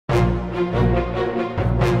You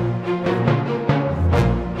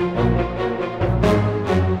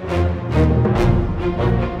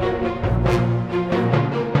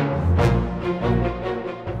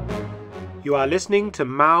are listening to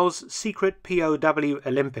Mao's Secret POW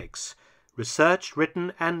Olympics, researched,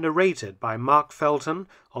 written and narrated by Mark Felton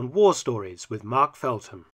on War Stories with Mark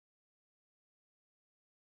Felton.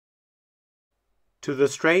 To the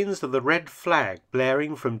strains of the red flag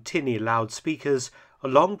blaring from tinny loudspeakers, a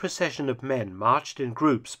long procession of men marched in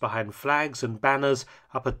groups behind flags and banners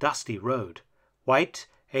up a dusty road. White,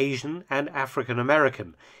 Asian and African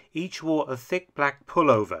American, each wore a thick black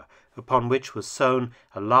pullover, upon which was sewn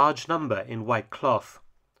a large number in white cloth.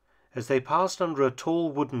 As they passed under a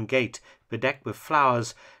tall wooden gate bedecked with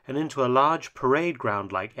flowers and into a large parade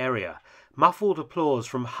ground-like area, muffled applause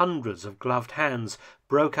from hundreds of gloved hands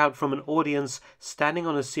broke out from an audience standing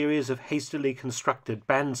on a series of hastily constructed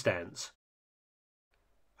bandstands.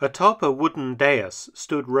 Atop a wooden dais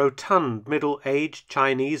stood rotund middle-aged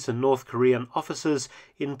Chinese and North Korean officers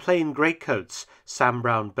in plain greatcoats,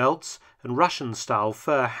 sam-brown belts, and Russian-style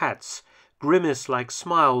fur hats, grimace-like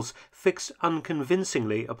smiles fixed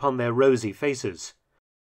unconvincingly upon their rosy faces.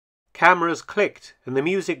 Cameras clicked, and the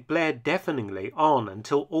music blared deafeningly on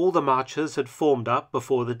until all the marchers had formed up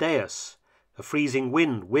before the dais. A freezing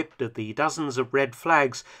wind whipped at the dozens of red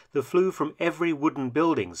flags that flew from every wooden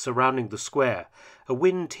building surrounding the square, a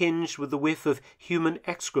wind tinged with the whiff of human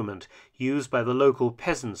excrement used by the local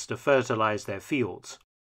peasants to fertilize their fields.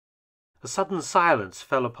 A sudden silence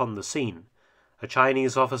fell upon the scene. A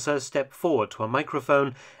Chinese officer stepped forward to a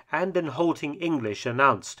microphone and in halting English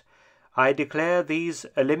announced, "I declare these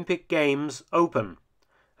Olympic Games open."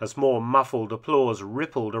 As more muffled applause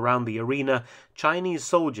rippled around the arena, Chinese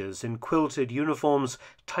soldiers in quilted uniforms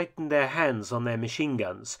tightened their hands on their machine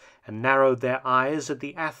guns and narrowed their eyes at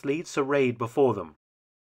the athletes arrayed before them.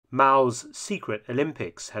 Mao's secret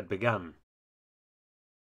Olympics had begun.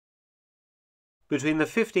 Between the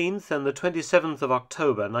 15th and the 27th of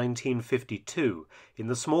October 1952, in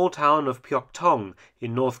the small town of Pyeongtaung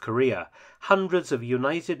in North Korea, hundreds of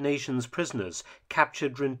United Nations prisoners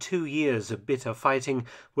captured during 2 years of bitter fighting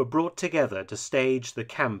were brought together to stage the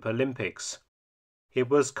Camp Olympics. It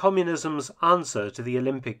was communism's answer to the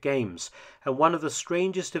Olympic Games, and one of the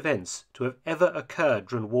strangest events to have ever occurred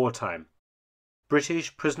during wartime.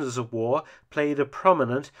 British prisoners of war played a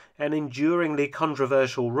prominent and enduringly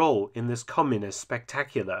controversial role in this communist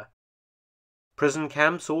spectacular. Prison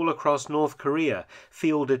camps all across North Korea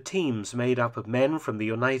fielded teams made up of men from the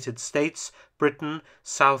United States, Britain,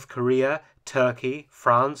 South Korea, Turkey,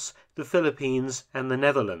 France, the Philippines, and the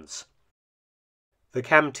Netherlands. The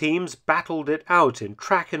camp teams battled it out in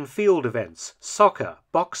track and field events, soccer,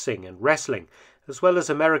 boxing, and wrestling, as well as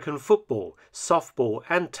American football, softball,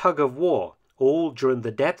 and tug-of-war, all during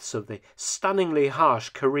the depths of the stunningly harsh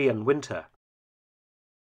Korean winter.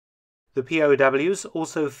 The POWs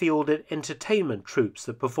also fielded entertainment troupes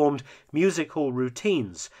that performed music hall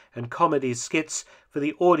routines and comedy skits for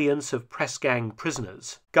the audience of press gang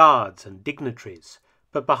prisoners, guards and dignitaries.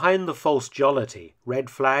 But behind the false jollity,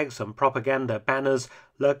 red flags and propaganda banners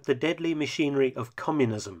lurked the deadly machinery of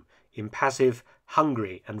communism, impassive,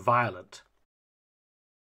 hungry and violent.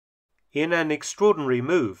 In an extraordinary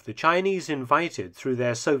move, the Chinese invited, through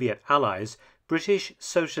their Soviet allies, British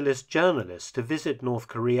socialist journalists to visit North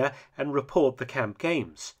Korea and report the Camp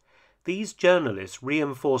Games. These journalists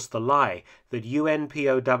reinforced the lie that UN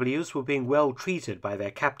POWs were being well treated by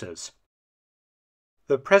their captors.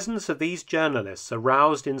 The presence of these journalists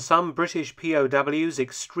aroused in some British POWs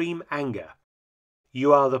extreme anger.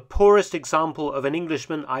 "You are the poorest example of an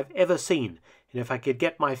Englishman I've ever seen, and if I could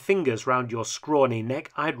get my fingers round your scrawny neck,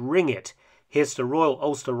 I'd wring it," hissed a Royal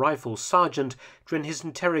Ulster Rifles sergeant during his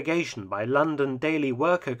interrogation by London Daily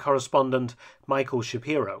Worker correspondent Michael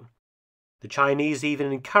Shapiro. The Chinese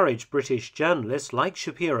even encouraged British journalists like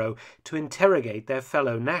Shapiro to interrogate their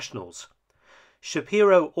fellow nationals.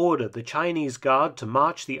 Shapiro ordered the Chinese guard to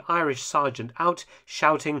march the Irish sergeant out,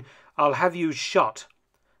 shouting, "I'll have you shot."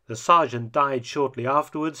 The sergeant died shortly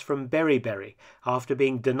afterwards from beriberi after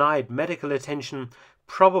being denied medical attention,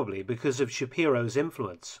 probably because of Shapiro's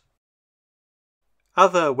influence.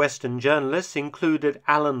 Other Western journalists included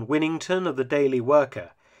Alan Winnington of the Daily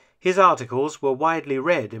Worker. His articles were widely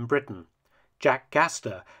read in Britain. Jack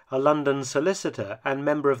Gaster, a London solicitor and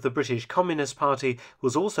member of the British Communist Party,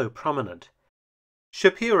 was also prominent.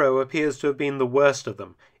 Shapiro appears to have been the worst of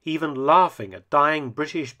them, even laughing at dying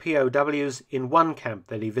British POWs in one camp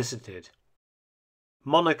that he visited.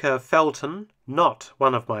 Monica Felton, not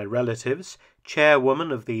one of my relatives,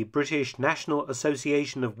 chairwoman of the British National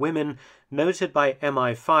Association of Women, noted by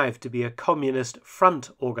MI5 to be a communist front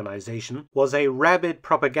organisation, was a rabid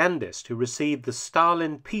propagandist who received the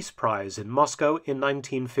Stalin Peace Prize in Moscow in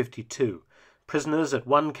 1952. Prisoners at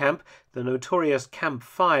one camp, the notorious Camp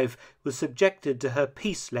 5, were subjected to her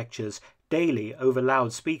peace lectures daily over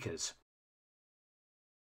loudspeakers.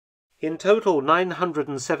 In total,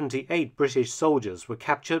 978 British soldiers were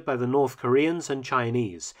captured by the North Koreans and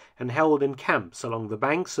Chinese and held in camps along the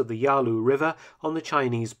banks of the Yalu River on the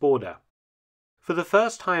Chinese border. For the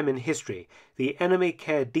first time in history, the enemy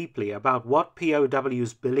cared deeply about what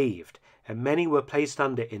POWs believed, and many were placed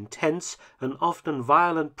under intense and often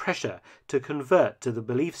violent pressure to convert to the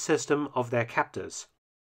belief system of their captors.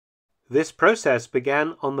 This process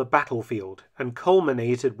began on the battlefield and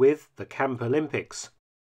culminated with the Camp Olympics.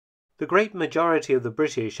 The great majority of the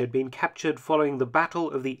British had been captured following the Battle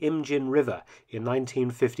of the Imjin River in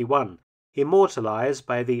 1951, immortalised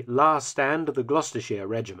by the last stand of the Gloucestershire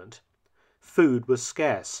Regiment. Food was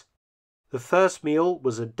scarce. The first meal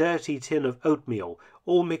was a dirty tin of oatmeal,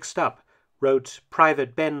 all mixed up, wrote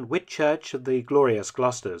Private Ben Whitchurch of the Glorious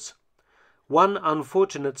Gloucesters. One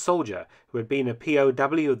unfortunate soldier, who had been a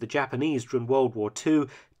POW of the Japanese during World War II,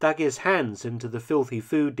 dug his hands into the filthy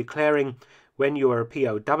food, declaring, "When you are a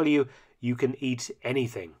POW, you can eat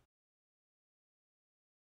anything."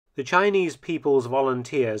 The Chinese People's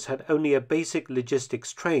Volunteers had only a basic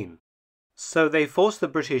logistics train, so they forced the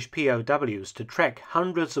British POWs to trek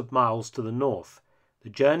hundreds of miles to the north. The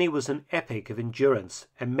journey was an epic of endurance,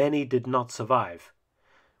 and many did not survive.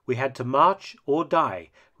 "We had to march or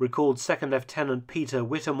die," recalled Second Lieutenant Peter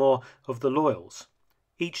Whittemore of the Loyals.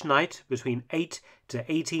 Each night, between 8 to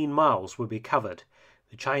 18 miles would be covered,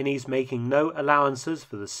 the Chinese making no allowances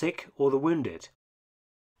for the sick or the wounded.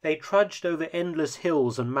 They trudged over endless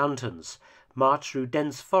hills and mountains, marched through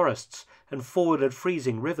dense forests, and forded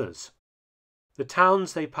freezing rivers. The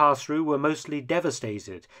towns they passed through were mostly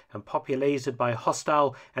devastated and populated by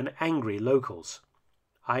hostile and angry locals.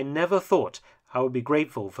 "I never thought I would be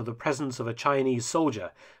grateful for the presence of a Chinese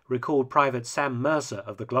soldier," recalled Private Sam Mercer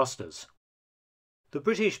of the Gloucesters. The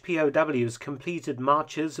British POWs completed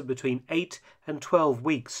marches of between 8 and 12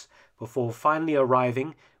 weeks before finally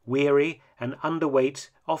arriving, weary and underweight,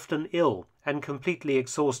 often ill and completely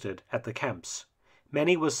exhausted, at the camps.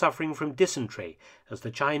 Many were suffering from dysentery, as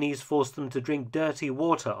the Chinese forced them to drink dirty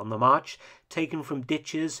water on the march, taken from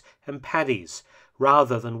ditches and paddies,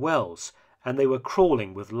 rather than wells, and they were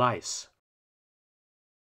crawling with lice.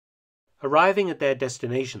 Arriving at their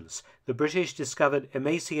destinations, the British discovered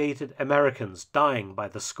emaciated Americans dying by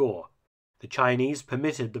the score. The Chinese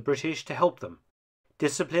permitted the British to help them.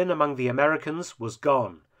 Discipline among the Americans was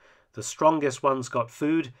gone. The strongest ones got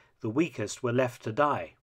food, the weakest were left to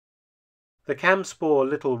die. The camps bore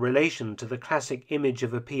little relation to the classic image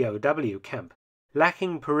of a POW camp.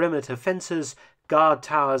 Lacking perimeter fences, guard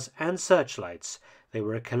towers, and searchlights, they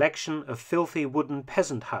were a collection of filthy wooden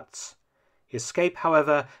peasant huts. Escape,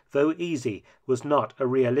 however, though easy, was not a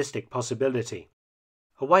realistic possibility.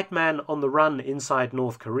 A white man on the run inside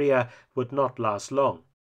North Korea would not last long.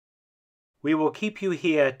 "We will keep you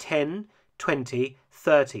here 10, 20,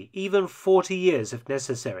 30, even 40 years if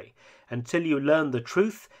necessary, until you learn the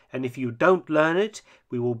truth, and if you don't learn it,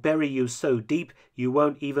 we will bury you so deep you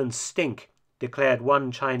won't even stink," declared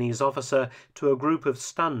one Chinese officer to a group of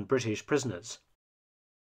stunned British prisoners.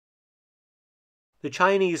 The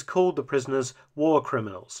Chinese called the prisoners war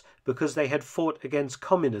criminals because they had fought against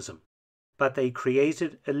communism, but they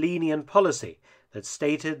created a lenient policy that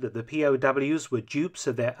stated that the POWs were dupes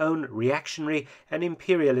of their own reactionary and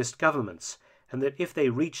imperialist governments, and that if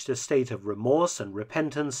they reached a state of remorse and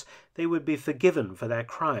repentance, they would be forgiven for their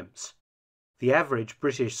crimes. The average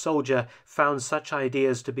British soldier found such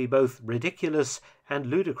ideas to be both ridiculous and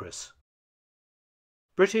ludicrous.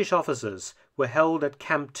 British officers were held at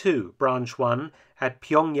Camp 2, Branch 1 at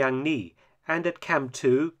Pyongyang-ni, and at Camp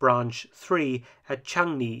 2, Branch 3 at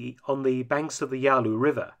Changni on the banks of the Yalu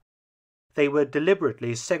River. They were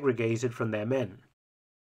deliberately segregated from their men.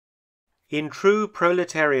 In true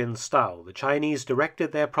proletarian style, the Chinese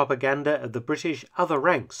directed their propaganda at the British other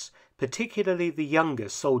ranks, particularly the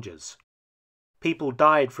youngest soldiers. People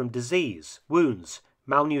died from disease, wounds,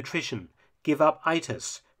 malnutrition,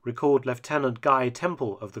 give-up-itis, recalled Lieutenant Guy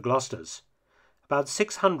Temple of the Gloucesters. About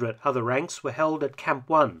 600 other ranks were held at Camp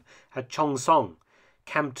 1 at Chongsong,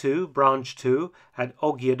 Camp 2, Branch 2 at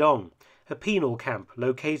Ogyedong, a penal camp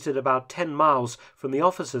located about 10 miles from the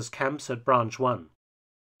officers' camps at Branch 1.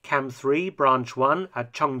 Camp 3, Branch 1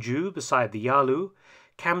 at Chungju beside the Yalu,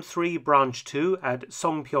 Camp 3, Branch 2 at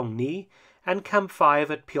Songpyeong-ni, and Camp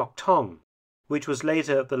 5 at Pyeongtaung, which was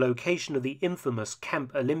later the location of the infamous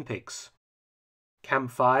Camp Olympics.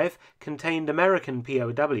 Camp 5 contained American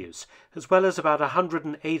POWs, as well as about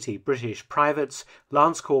 180 British privates,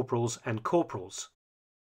 lance corporals and corporals.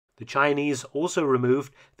 The Chinese also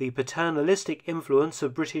removed the paternalistic influence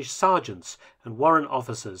of British sergeants and warrant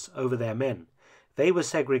officers over their men. They were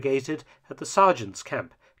segregated at the sergeants'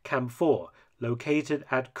 camp, Camp 4, located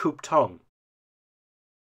at Kuptong.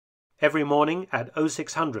 Every morning at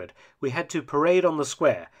 0600 we had to parade on the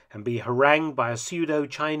square and be harangued by a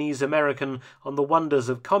pseudo-Chinese American on the wonders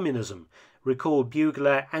of communism, recalled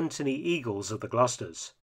bugler Anthony Eagles of the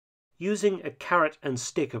Gloucesters. Using a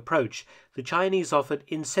carrot-and-stick approach, the Chinese offered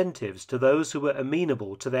incentives to those who were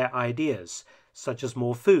amenable to their ideas, such as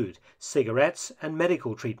more food, cigarettes, and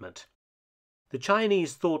medical treatment. The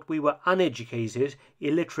Chinese thought we were uneducated,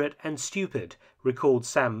 illiterate, and stupid, recalled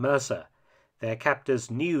Sam Mercer. Their captors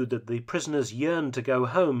knew that the prisoners yearned to go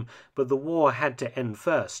home, but the war had to end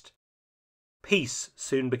first. Peace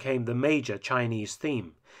soon became the major Chinese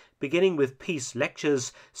theme. Beginning with peace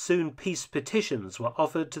lectures, soon peace petitions were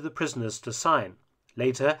offered to the prisoners to sign.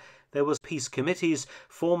 Later, there was peace committees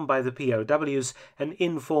formed by the POWs and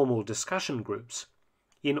informal discussion groups.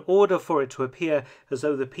 In order for it to appear as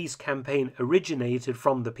though the peace campaign originated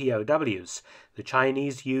from the POWs, the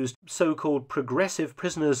Chinese used so-called progressive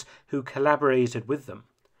prisoners who collaborated with them.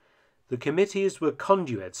 The committees were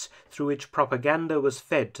conduits through which propaganda was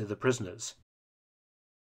fed to the prisoners.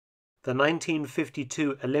 The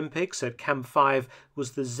 1952 Olympics at Camp 5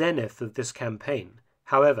 was the zenith of this campaign.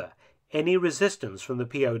 However, any resistance from the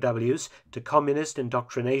POWs to communist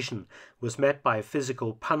indoctrination was met by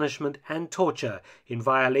physical punishment and torture in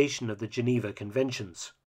violation of the Geneva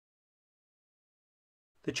Conventions.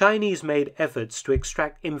 The Chinese made efforts to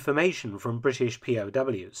extract information from British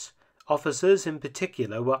POWs. Officers in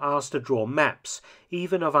particular were asked to draw maps,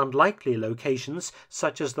 even of unlikely locations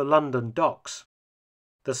such as the London docks.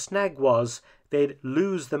 The snag was they'd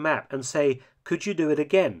lose the map and say, "Could you do it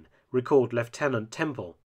again?" recalled Lieutenant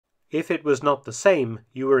Temple. If it was not the same,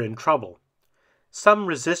 you were in trouble. Some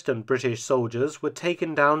resistant British soldiers were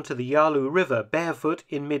taken down to the Yalu River barefoot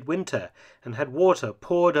in midwinter and had water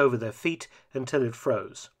poured over their feet until it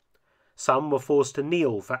froze. Some were forced to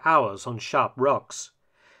kneel for hours on sharp rocks.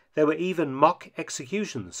 There were even mock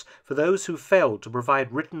executions for those who failed to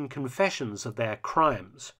provide written confessions of their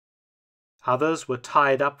crimes. Others were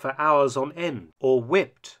tied up for hours on end, or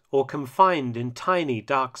whipped, or confined in tiny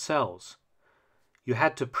dark cells. You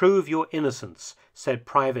had to prove your innocence, said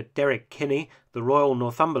Private Derek Kinney, the Royal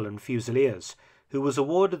Northumberland Fusiliers, who was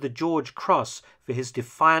awarded the George Cross for his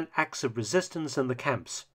defiant acts of resistance in the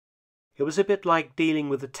camps. It was a bit like dealing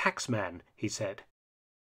with a taxman, he said.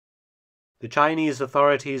 The Chinese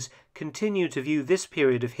authorities continue to view this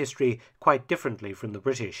period of history quite differently from the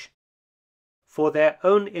British. For their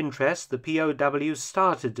own interests, the POWs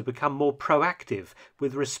started to become more proactive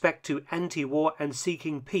with respect to anti-war and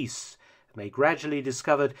seeking peace, and they gradually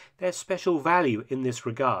discovered their special value in this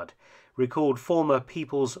regard, recalled former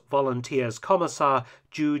People's Volunteers Commissar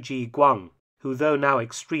Zhu Ji-guang, who, though now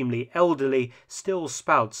extremely elderly, still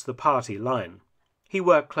spouts the party line. He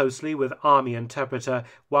worked closely with Army interpreter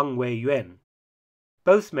Wang Wei-yuan.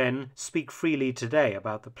 Both men speak freely today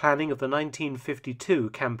about the planning of the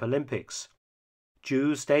 1952 Camp Olympics.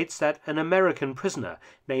 Zhu states that an American prisoner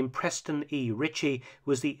named Preston E. Ritchie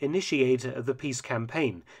was the initiator of the peace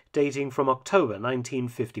campaign, dating from October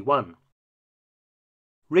 1951.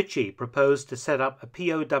 Ritchie proposed to set up a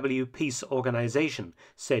POW peace organization,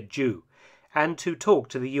 said Zhu, and to talk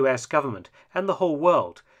to the US government and the whole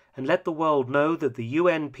world, and let the world know that the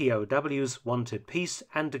UN POWs wanted peace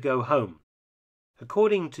and to go home.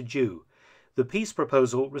 According to Zhu, the peace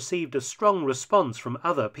proposal received a strong response from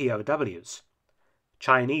other POWs.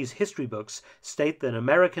 Chinese history books state that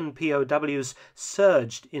American POWs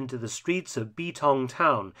surged into the streets of Bitong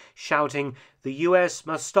town, shouting, "The US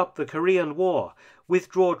must stop the Korean War,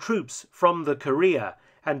 withdraw troops from the Korea,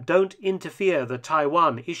 and don't interfere the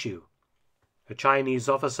Taiwan issue." A Chinese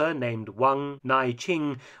officer named Wang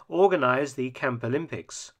Naiqing organized the Camp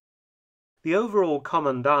Olympics. The overall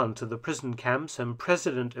commandant of the prison camps and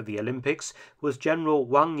president of the Olympics was General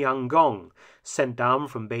Wang Yanggong, sent down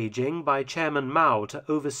from Beijing by Chairman Mao to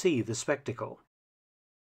oversee the spectacle.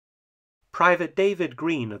 Private David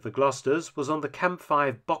Green of the Gloucesters was on the Camp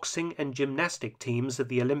 5 boxing and gymnastic teams of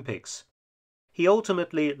the Olympics. He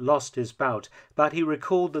ultimately lost his bout, but he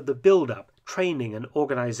recalled that the build-up, training and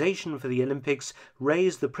organization for the Olympics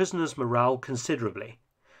raised the prisoners' morale considerably.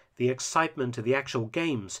 The excitement of the actual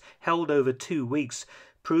games, held over 2 weeks,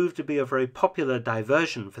 proved to be a very popular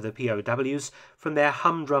diversion for the POWs from their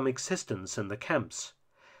humdrum existence in the camps.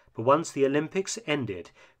 But once the Olympics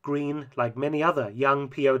ended, Green, like many other young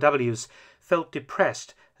POWs, felt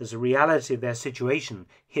depressed as the reality of their situation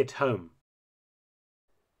hit home.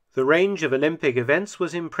 The range of Olympic events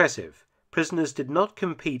was impressive. Prisoners did not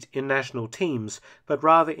compete in national teams, but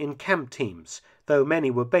rather in camp teams, though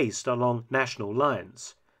many were based along national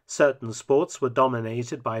lines. Certain sports were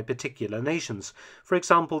dominated by particular nations. For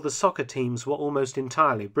example, the soccer teams were almost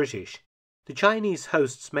entirely British. The Chinese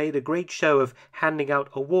hosts made a great show of handing out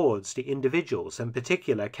awards to individuals and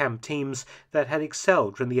particular camp teams that had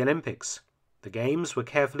excelled in the Olympics. The games were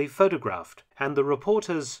carefully photographed, and the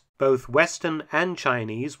reporters, both Western and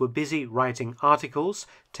Chinese, were busy writing articles,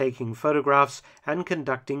 taking photographs, and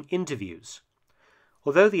conducting interviews.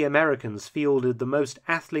 Although the Americans fielded the most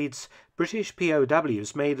athletes, British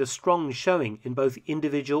POWs made a strong showing in both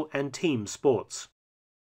individual and team sports.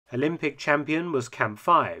 Olympic champion was Camp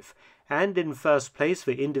 5, and in first place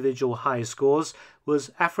for individual high scores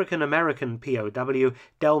was African-American POW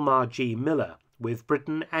Delmar G. Miller, with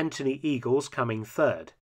Briton Anthony Eagles coming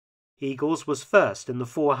third. Eagles was first in the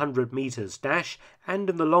 400 metres dash and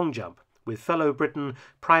in the long jump, with fellow Briton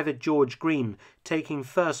Private George Green taking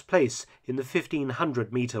first place in the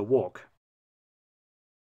 1500-metre walk.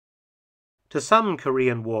 To some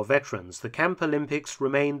Korean War veterans, the Camp Olympics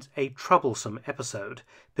remained a troublesome episode,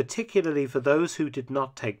 particularly for those who did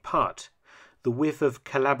not take part. The whiff of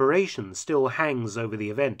collaboration still hangs over the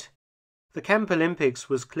event. The Camp Olympics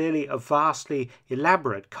was clearly a vastly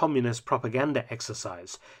elaborate communist propaganda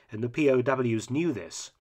exercise, and the POWs knew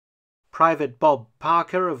this. Private Bob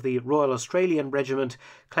Parker of the Royal Australian Regiment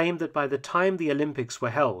claimed that by the time the Olympics were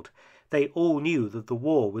held, they all knew that the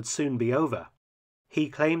war would soon be over. He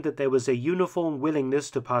claimed that there was a uniform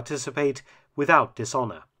willingness to participate without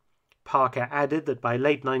dishonour. Parker added that by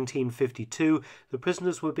late 1952 the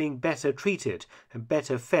prisoners were being better treated and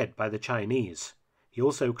better fed by the Chinese. He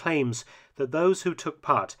also claims that those who took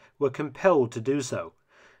part were compelled to do so,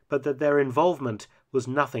 but that their involvement was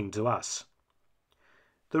nothing to us.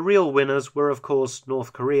 The real winners were, of course,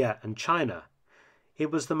 North Korea and China. It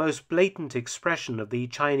was the most blatant expression of the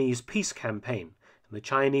Chinese peace campaign, and the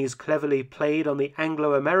Chinese cleverly played on the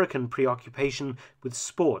Anglo-American preoccupation with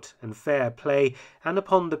sport and fair play and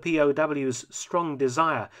upon the POW's strong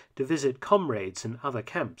desire to visit comrades in other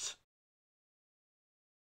camps.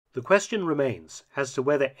 The question remains as to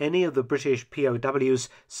whether any of the British POWs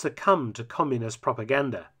succumbed to communist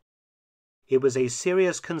propaganda. It was a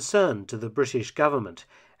serious concern to the British government,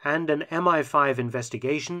 and an MI5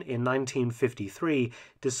 investigation in 1953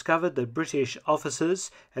 discovered that British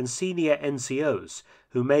officers and senior NCOs,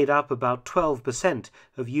 who made up about 12%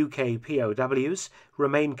 of UK POWs,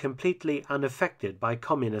 remained completely unaffected by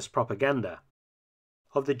communist propaganda.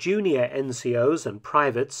 Of the junior NCOs and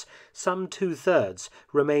privates, some 2/3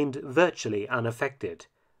 remained virtually unaffected.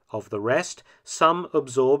 Of the rest, some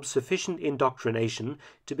absorbed sufficient indoctrination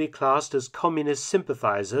to be classed as communist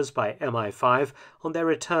sympathizers by MI5 on their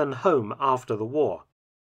return home after the war.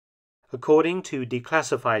 According to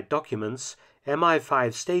declassified documents,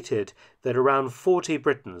 MI5 stated that around 40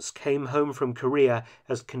 Britons came home from Korea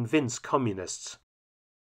as convinced communists.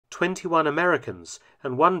 21 Americans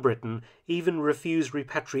and 1 Briton even refused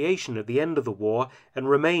repatriation at the end of the war and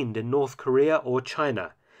remained in North Korea or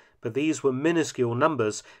China, but these were minuscule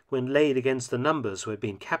numbers when laid against the numbers who had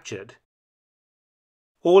been captured.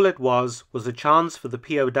 All it was a chance for the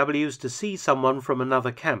POWs to see someone from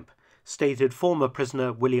another camp, stated former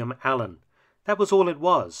prisoner William Allen. That was all it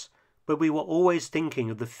was, but we were always thinking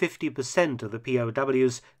of the 50% of the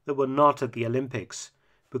POWs that were not at the Olympics,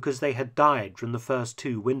 because they had died from the first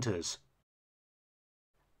 2 winters.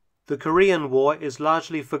 The Korean War is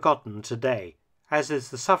largely forgotten today, as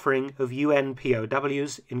is the suffering of UN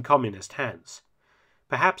POWs in communist hands.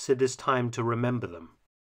 Perhaps it is time to remember them.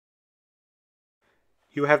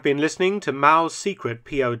 You have been listening to Mao's Secret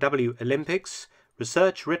POW Olympics,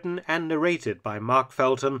 research written and narrated by Mark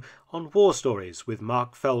Felton on War Stories with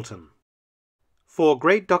Mark Felton. For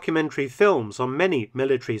great documentary films on many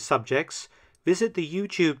military subjects, visit the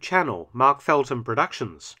YouTube channel Mark Felton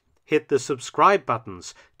Productions. Hit the subscribe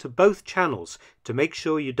buttons to both channels to make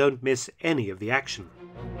sure you don't miss any of the action.